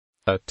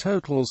A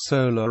total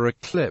solar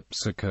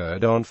eclipse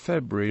occurred on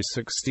February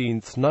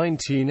 16,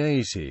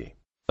 1980.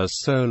 A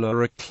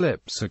solar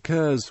eclipse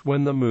occurs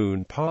when the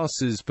Moon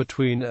passes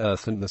between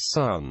Earth and the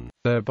Sun,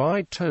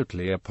 thereby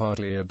totally or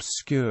partly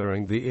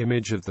obscuring the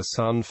image of the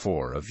Sun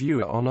for a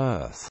viewer on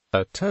Earth.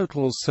 A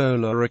total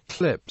solar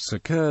eclipse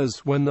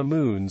occurs when the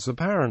Moon's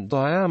apparent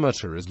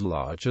diameter is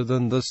larger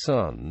than the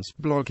Sun's,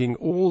 blocking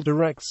all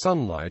direct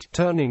sunlight,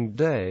 turning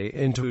day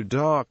into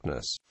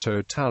darkness.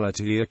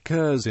 Totality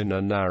occurs in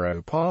a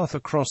narrow path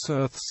across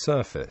Earth's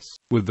surface,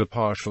 with the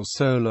partial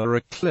solar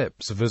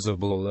eclipse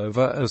visible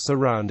over a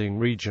surrounding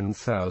region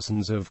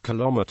thousands of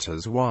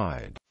kilometers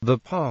wide. The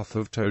path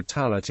of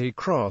totality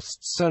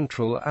crossed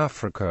Central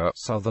Africa,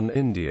 southern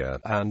India,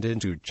 and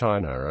into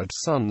China at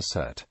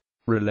sunset.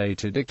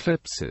 Related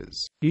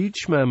eclipses.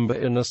 Each member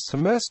in a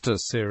semester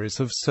series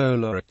of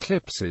solar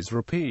eclipses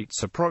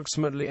repeats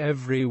approximately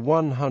every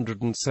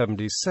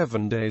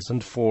 177 days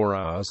and 4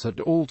 hours at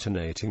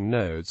alternating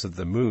nodes of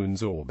the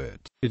Moon's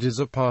orbit. It is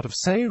a part of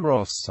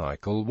Saros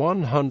cycle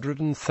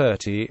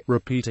 130,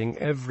 repeating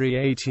every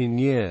 18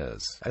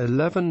 years,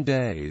 11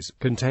 days,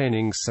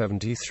 containing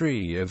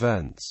 73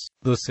 events.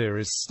 The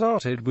series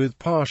started with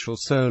partial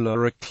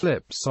solar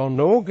eclipse on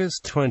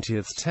August 20,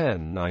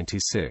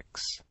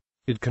 1096.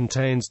 It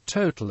contains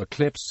total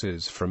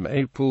eclipses from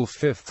April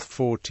 5,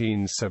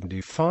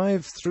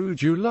 1475 through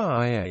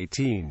July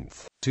 18,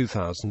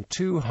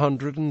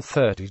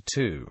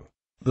 2232.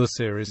 The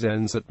series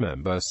ends at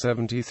member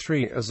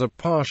 73 as a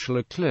partial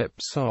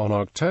eclipse on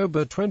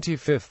October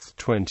 25,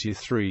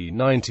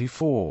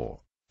 2394.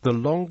 The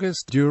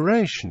longest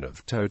duration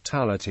of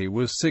totality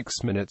was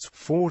 6 minutes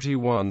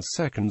 41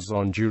 seconds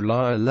on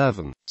July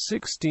 11,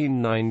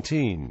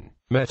 1619.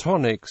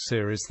 Metonic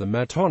series. The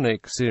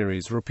Metonic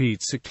series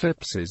repeats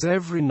eclipses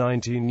every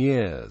 19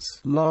 years,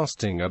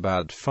 lasting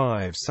about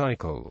 5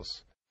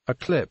 cycles.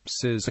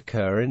 Eclipses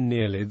occur in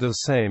nearly the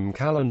same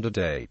calendar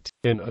date.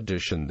 In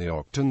addition, the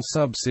Octon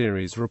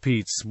subseries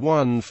repeats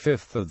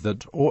 1/5 of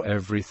that, or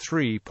every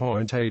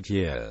 3.8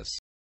 years.